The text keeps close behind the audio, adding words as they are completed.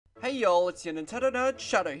Hey y'all, it's your Nintendo Nerd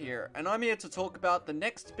Shadow here, and I'm here to talk about the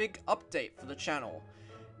next big update for the channel.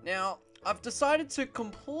 Now, I've decided to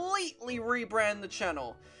completely rebrand the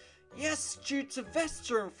channel. Yes, due to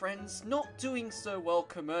Vester&Friends not doing so well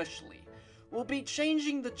commercially. We'll be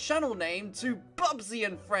changing the channel name to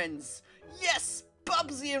Bubsy&Friends. Yes,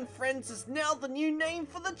 Bubsy&Friends is now the new name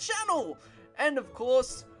for the channel! And of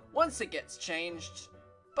course, once it gets changed,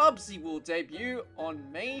 Bubsy will debut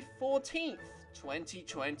on May 14th.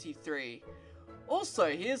 2023. Also,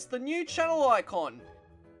 here's the new channel icon.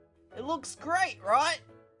 It looks great, right?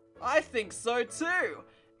 I think so too,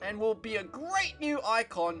 and will be a great new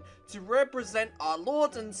icon to represent our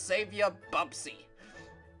Lord and Savior Bubsy.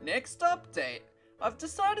 Next update, I've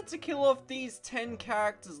decided to kill off these 10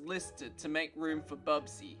 characters listed to make room for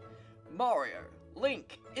Bubsy. Mario,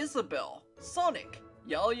 Link, Isabelle, Sonic,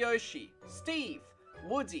 Yoshi, Steve,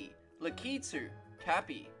 Woody, Lakitu,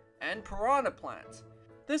 Cappy, and Piranha Plant.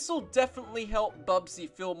 This will definitely help Bubsy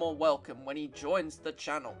feel more welcome when he joins the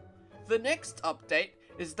channel. The next update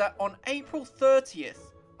is that on April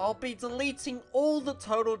 30th, I'll be deleting all the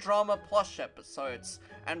Total Drama plush episodes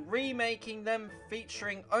and remaking them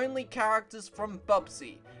featuring only characters from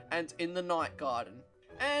Bubsy and In the Night Garden.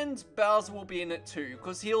 And Bowser will be in it too,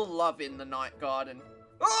 because he'll love In the Night Garden.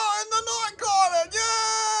 Oh, In the Night Garden!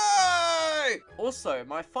 Yay! Also,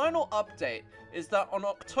 my final update is that on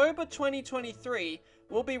October 2023,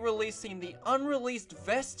 we'll be releasing the unreleased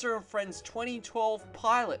Vester&Friends 2012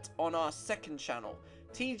 pilot on our second channel,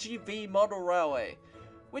 TGV Model Railway.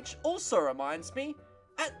 Which also reminds me,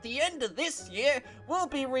 at the end of this year, we'll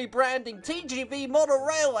be rebranding TGV Model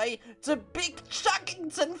Railway to Big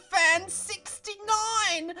Chuckington Fan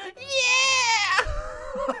 69! Yeah!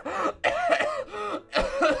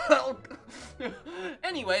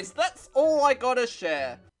 Anyways, that's all I gotta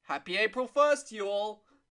share. Happy April 1st, you all!